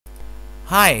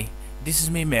Hi, this is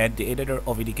Mehmet, the editor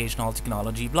of Educational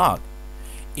Technology blog.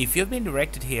 If you've been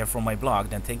directed here from my blog,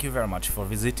 then thank you very much for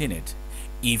visiting it.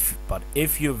 If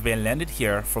you've been landed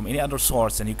here from any other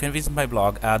source, then you can visit my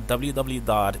blog at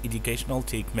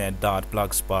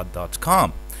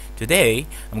www.educationaltechmed.blogspot.com. Today,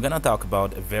 I'm gonna talk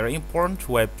about a very important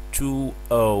Web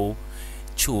 2.0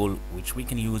 tool which we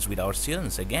can use with our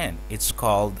students. Again, it's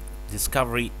called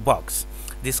Discovery Box.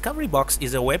 Discovery Box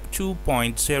is a Web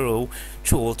 2.0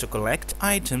 tool to collect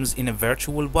items in a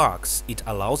virtual box. It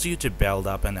allows you to build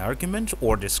up an argument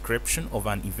or description of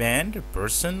an event, a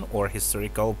person, or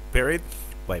historical period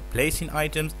by placing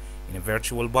items in a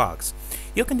virtual box.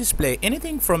 You can display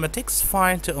anything from a text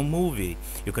file to a movie.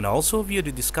 You can also view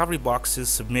the discovery boxes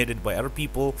submitted by other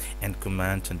people and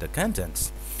comment on the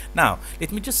contents. Now,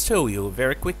 let me just show you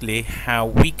very quickly how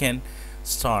we can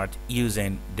start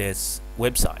using this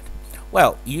website.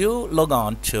 Well, you log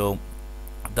on to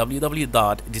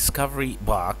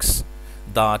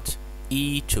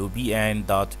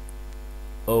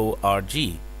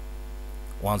www.discoverybox.e2bn.org.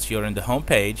 Once you're in the home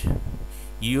page,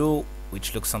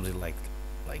 which looks something like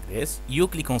this, you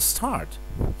click on Start,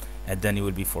 and then you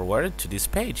will be forwarded to this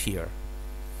page here.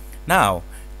 Now,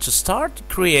 to start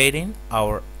creating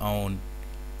our own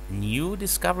new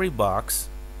discovery box,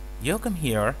 you come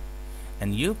here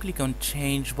and you click on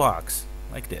Change Box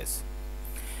like this.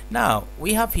 Now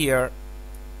we have here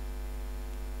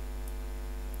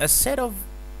a set of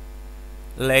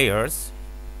layers.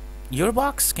 Your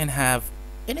box can have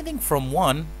anything from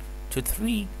 1 to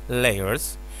 3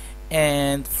 layers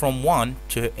and from 1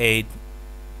 to 8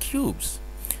 cubes.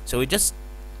 So we just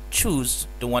choose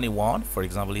the one you want. For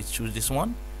example, let's choose this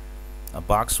one, a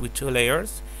box with 2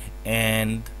 layers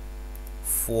and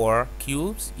 4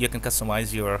 cubes. You can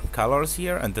customize your colors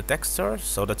here and the texture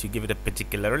so that you give it a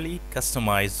particularly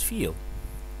customized feel.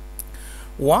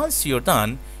 Once you're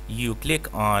done, you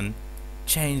click on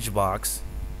Change Box,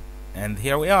 and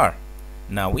here we are.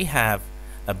 Now we have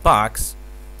a box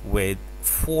with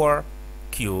 4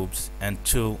 cubes and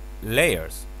 2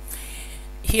 layers.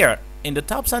 Here in the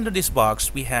top center of this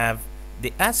box, we have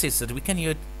the assets that we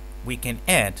can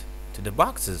add to the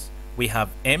boxes. We have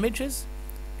images,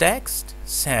 text,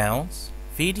 sounds,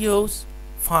 videos,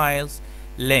 files,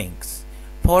 links,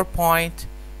 PowerPoint,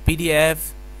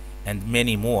 PDF, and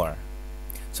many more.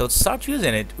 So to start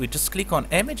using it, we just click on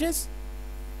images,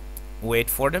 wait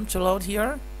for them to load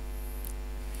here.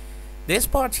 This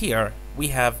part here, we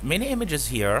have many images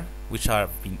here which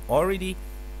have been already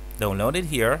downloaded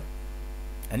here,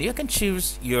 and you can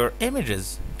choose your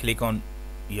images. Click on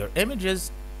your images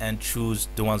and choose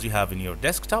the ones you have in your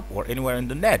desktop or anywhere in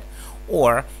the net,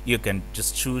 or you can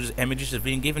just choose images that have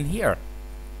been given here.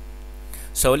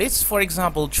 So let's, for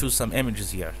example, choose some images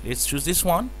here. Let's choose this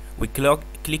one. We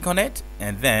click on it,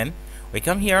 and then we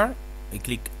come here, we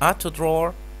click Add to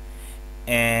Drawer,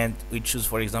 and we choose,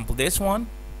 for example, this one,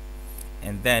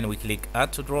 and then we click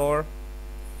Add to Drawer,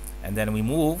 and then we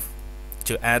move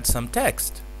to add some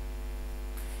text.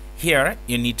 Here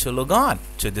you need to log on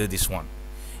to do this one.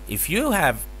 If you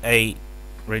have a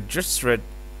registered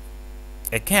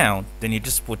account, then you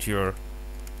just put your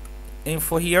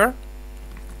info here,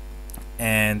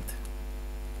 and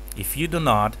if you do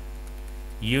not,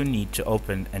 you need to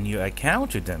open a new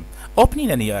account with them. Opening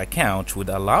a new account would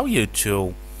allow you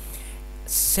to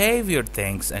save your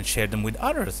things and share them with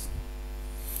others.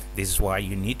 This is why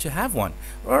you need to have one.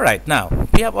 Alright, now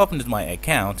we have opened my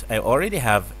account. I already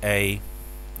have a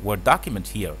Word document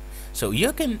here. So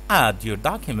you can add your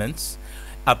documents,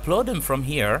 upload them from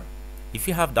here. If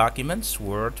you have documents,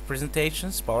 Word,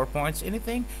 presentations, PowerPoints,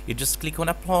 anything, you just click on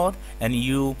upload and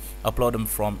you upload them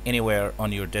from anywhere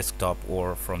on your desktop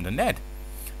or from the net.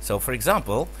 So for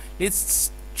example,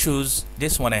 let's choose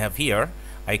this one I have here.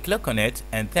 I click on it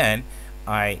and then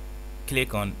I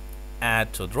click on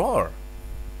Add to Drawer.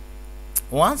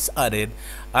 Once added,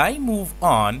 I move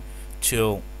on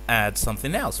to add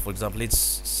something else. For example, let's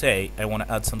say I want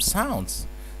to add some sounds.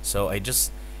 So I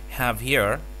just have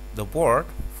here the board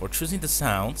for choosing the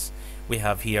sounds. We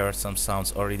have here some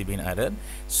sounds already been added.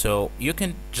 So you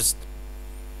can just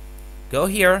go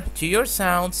here to your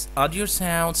sounds, add your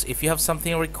sounds. If you have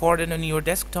something recorded on your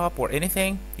desktop or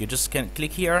anything, you just can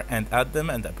click here and add them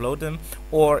and upload them,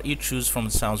 or you choose from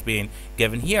the sounds being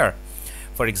given here.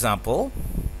 For example,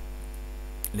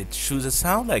 let's choose a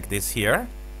sound like this here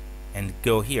and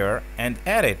go here and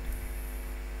add it.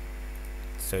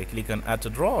 So you click on Add to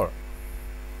Drawer.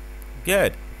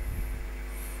 Good.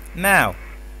 Now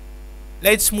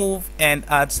let's move and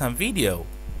add some video.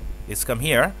 Let's come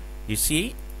here. You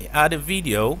see, add a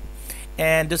video,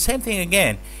 and the same thing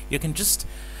again. You can just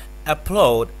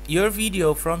upload your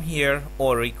video from here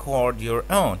or record your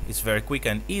own. It's very quick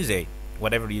and easy.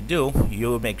 Whatever you do,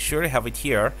 you make sure you have it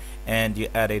here and you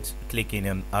add it clicking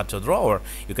on Add to Drawer.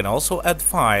 You can also add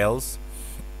files.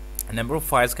 A number of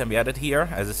files can be added here,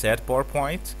 as I said,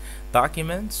 PowerPoint,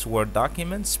 documents, Word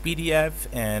documents, PDF,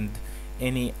 and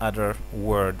any other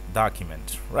Word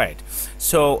document. Right.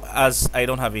 So as I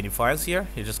don't have any files here,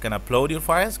 you're just gonna upload your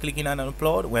files, clicking on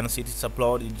upload. Once it is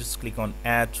uploaded, you just click on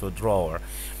Add to Drawer.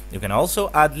 You can also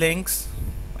add links,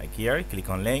 like here, click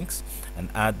on links and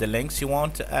add the links you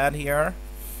want to add here.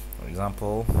 For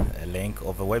example, a link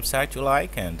of a website you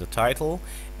like and the title,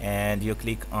 and you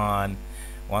click on,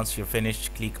 once you're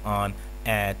finished, click on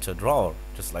Add to Drawer,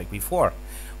 just like before.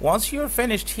 Once you're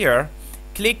finished here,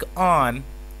 click on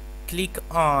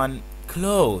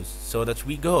Close, so that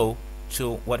we go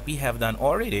to what we have done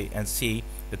already and see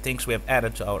the things we have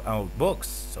added to our books.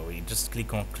 So you just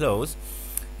click on Close.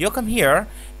 You'll come here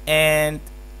and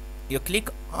you click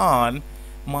on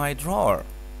My Drawer.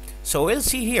 So we'll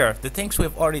see here the things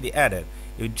we've already added.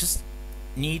 You just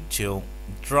need to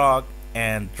drag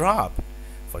and drop.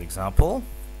 For example,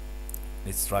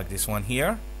 let's drag this one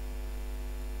here,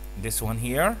 this one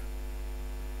here,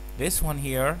 this one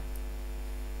here,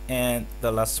 and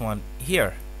the last one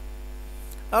here.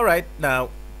 Alright, now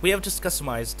we have just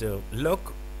customized the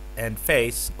look and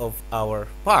face of our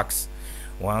box.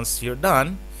 Once you're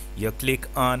done, you click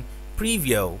on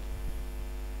Preview.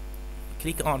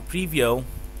 Click on Preview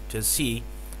to see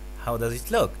how does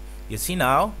it look. You see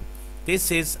now,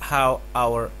 this is how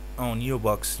our own new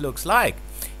box looks like.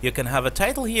 You can have a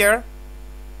title here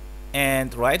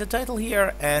and write a title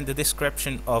here and the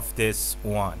description of this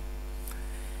one.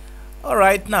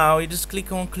 Alright, now you just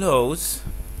click on Close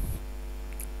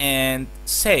and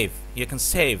save. You can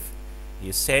save.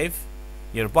 You save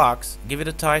your box, give it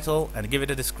a title and give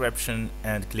it a description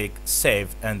and click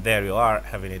Save, and there you are,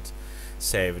 having it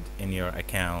saved in your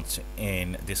account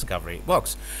in Discovery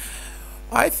Books.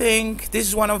 I think this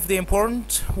is one of the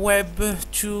important Web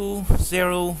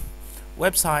 2.0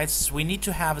 websites we need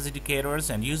to have as educators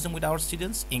and use them with our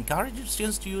students. Encourage your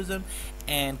students to use them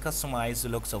and customize the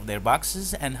looks of their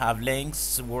boxes and have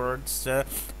links, words,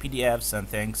 PDFs and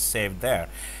things saved there.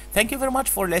 Thank you very much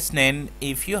for listening.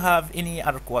 If you have any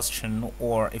other question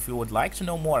or if you would like to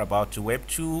know more about the Web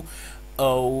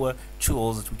 2.0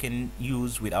 tools that we can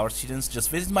use with our students, just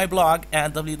visit my blog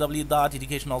at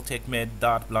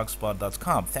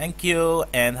www.educationaltechmid.blogspot.com. Thank you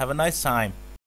and have a nice time.